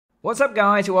What's up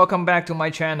guys, welcome back to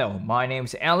my channel. My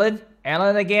name's Alan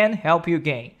again, help you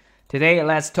gain. Today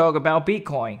let's talk about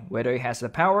Bitcoin, whether it has the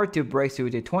power to break through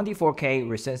the 24k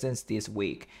resistance this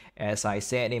week. As I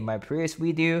said in my previous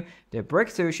video, the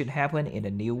breakthrough should happen in a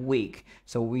new week,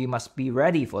 so we must be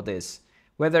ready for this.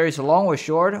 Whether it's long or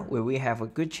short, will we have a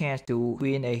good chance to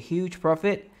win a huge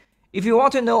profit? If you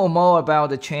want to know more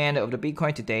about the trend of the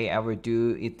Bitcoin today, I will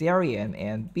do Ethereum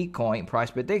and Bitcoin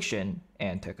price prediction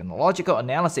and technological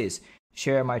analysis,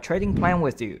 share my trading plan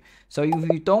with you. So if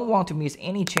you don't want to miss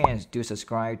any chance, do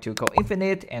subscribe to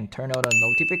Coinfinite and turn on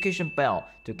the notification bell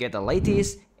to get the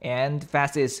latest and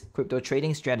fastest crypto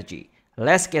trading strategy.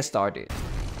 Let's get started.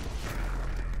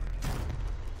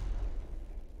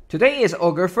 Today is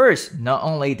August 1st, not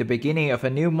only the beginning of a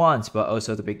new month, but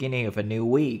also the beginning of a new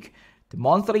week. The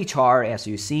monthly chart, as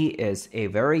you see, is a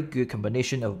very good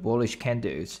combination of bullish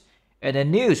candles. And the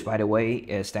news, by the way,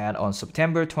 is that on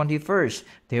September 21st,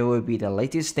 there will be the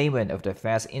latest statement of the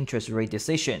Fed's interest rate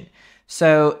decision.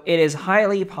 So it is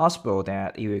highly possible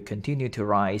that it will continue to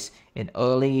rise in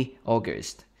early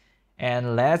August.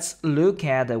 And let's look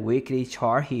at the weekly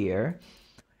chart here.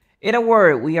 In a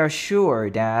word, we are sure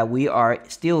that we are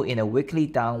still in a weekly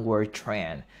downward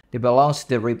trend. It belongs to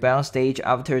the rebound stage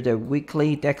after the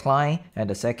weekly decline, and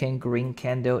the second green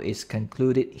candle is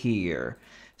concluded here.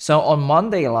 So on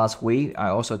Monday last week, I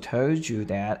also told you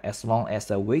that as long as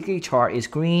the weekly chart is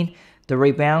green, the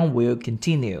rebound will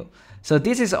continue. So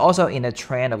this is also in a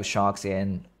trend of shocks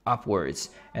and upwards,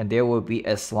 and there will be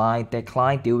a slight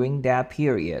decline during that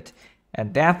period.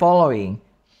 And that following,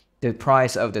 the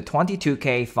price of the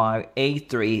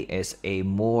 22K583 is a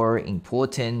more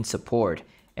important support.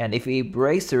 And if it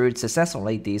breaks through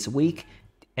successfully this week,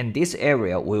 and this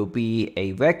area will be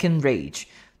a vacant range,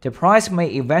 the price may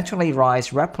eventually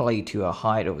rise rapidly to a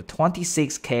height of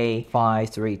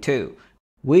 26K532,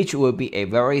 which will be a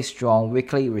very strong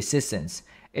weekly resistance.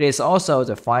 It is also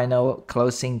the final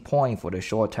closing point for the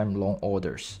short-term long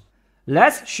orders.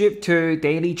 Let's shift to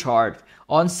daily chart.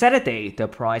 On Saturday, the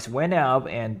price went up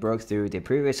and broke through the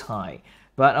previous high,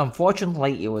 but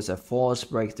unfortunately it was a false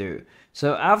breakthrough.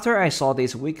 So after I saw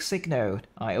this weak signal,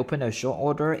 I opened a short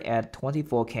order at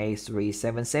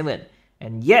 24K377,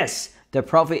 and yes, the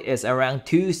profit is around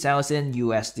 2000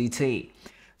 USDT.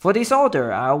 For this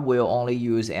order, I will only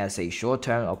use as a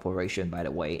short-term operation, by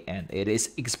the way, and it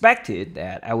is expected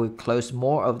that I will close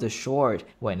more of the short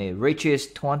when it reaches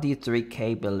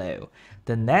 23K below.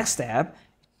 The next step,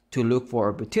 to look for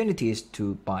opportunities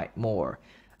to buy more.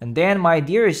 And then my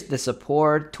dearest, the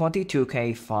support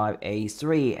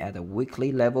 22K583 at the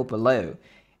weekly level below.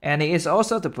 And it is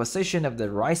also the position of the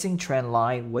rising trend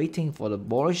line waiting for the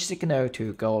bullish signal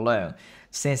to go long.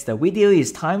 Since the video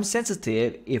is time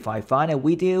sensitive, if I find a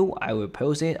video, I will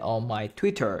post it on my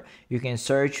Twitter. You can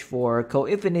search for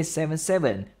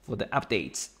Coinfinite77 for the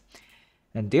updates.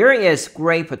 And there is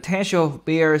great potential of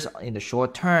bears in the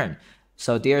short term.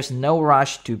 So there's no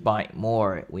rush to buy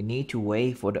more. We need to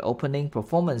wait for the opening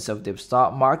performance of the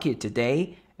stock market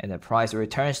today and the price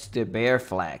returns to the bear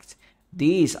flag.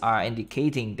 These are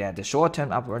indicating that the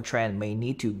short-term upward trend may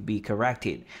need to be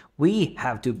corrected. We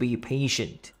have to be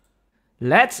patient.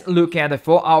 Let's look at the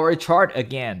 4-hour chart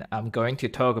again. I'm going to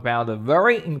talk about the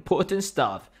very important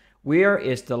stuff. Where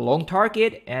is the long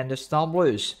target and the stop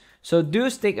loss? So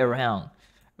do stick around.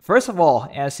 First of all,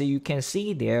 as you can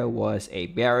see, there was a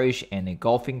bearish and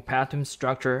engulfing pattern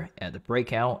structure at the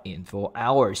breakout in 4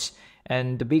 hours.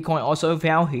 And the Bitcoin also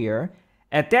fell here.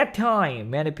 At that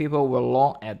time, many people were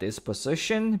long at this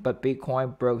position, but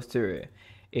Bitcoin broke through.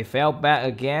 It fell back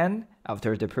again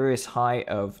after the previous high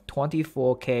of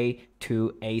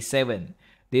 24K287.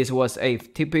 This was a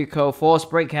typical false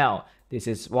breakout. This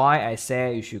is why I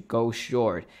said you should go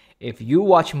short. If you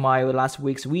watch my last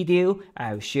week's video, I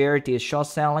have shared this short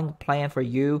selling plan for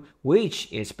you, which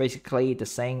is basically the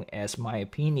same as my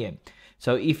opinion.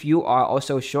 So if you are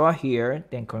also short here,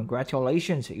 then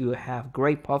congratulations, you have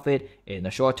great profit in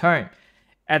the short term.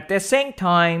 At the same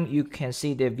time, you can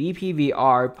see the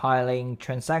VPVR piling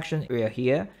transaction area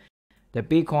here. The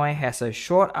Bitcoin has a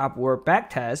short upward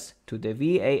backtest to the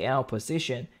VAL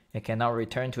position and cannot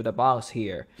return to the box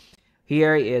here.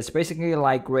 Here is basically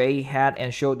like gray head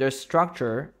and shoulder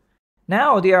structure.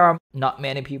 Now there are not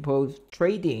many people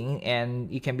trading,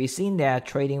 and it can be seen that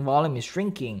trading volume is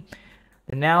shrinking.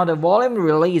 Now the volume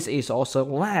release is also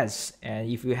less, and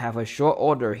if you have a short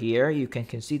order here, you can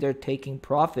consider taking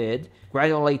profit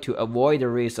gradually to avoid the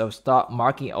risk of stock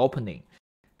market opening.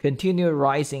 Continue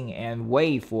rising and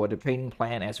wait for the trading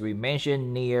plan as we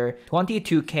mentioned near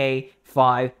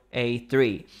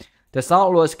 22K583. The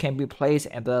stop loss can be placed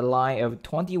at the line of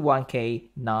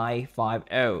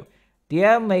 21K950.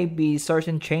 There may be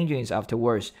certain changes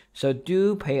afterwards, so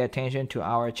do pay attention to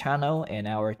our channel and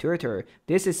our Twitter.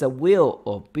 This is a wheel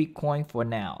of Bitcoin for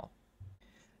now.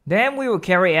 Then we will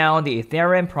carry out the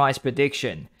Ethereum price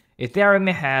prediction.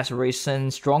 Ethereum has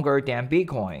risen stronger than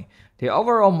Bitcoin. The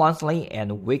overall monthly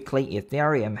and weekly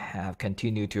Ethereum have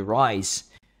continued to rise.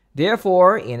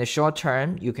 Therefore, in the short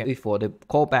term, you can wait for the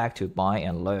callback to buy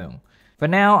and loan. For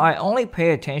now, I only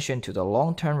pay attention to the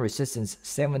long-term resistance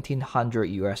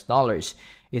 $1,700.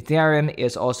 Ethereum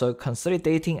is also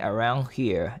consolidating around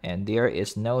here, and there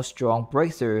is no strong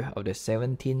breakthrough of the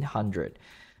 1700.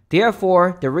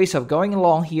 Therefore, the risk of going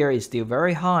long here is still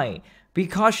very high. Be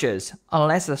cautious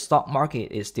unless the stock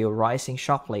market is still rising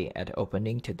sharply at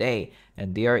opening today,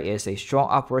 and there is a strong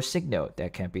upward signal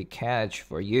that can be catch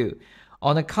for you.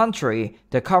 On the contrary,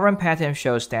 the current pattern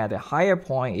shows that the higher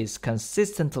point is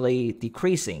consistently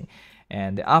decreasing,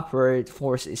 and the upward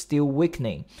force is still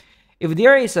weakening. If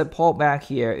there is a pullback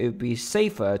here, it would be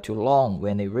safer to long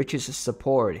when it reaches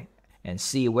support and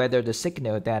see whether the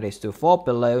signal that is to fall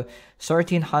below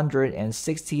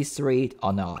 1363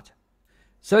 or not.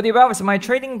 So the above is my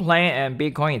trading plan and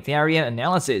Bitcoin Ethereum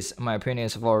analysis. My opinion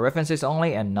is for references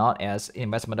only and not as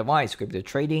investment advice. Crypto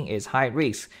trading is high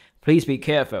risk. Please be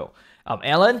careful. I'm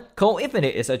Alan.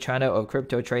 Coinfinite is a channel of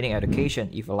crypto trading education.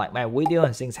 If you like my video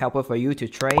and think it's helpful for you to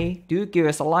trade, do give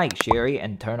us a like, share it,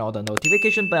 and turn on the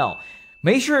notification bell.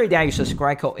 Make sure that you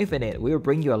subscribe Coinfinite. We will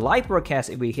bring you a live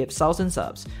broadcast if we hit 1,000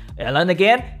 subs. Alan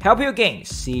again, help you again.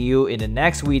 See you in the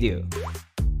next video.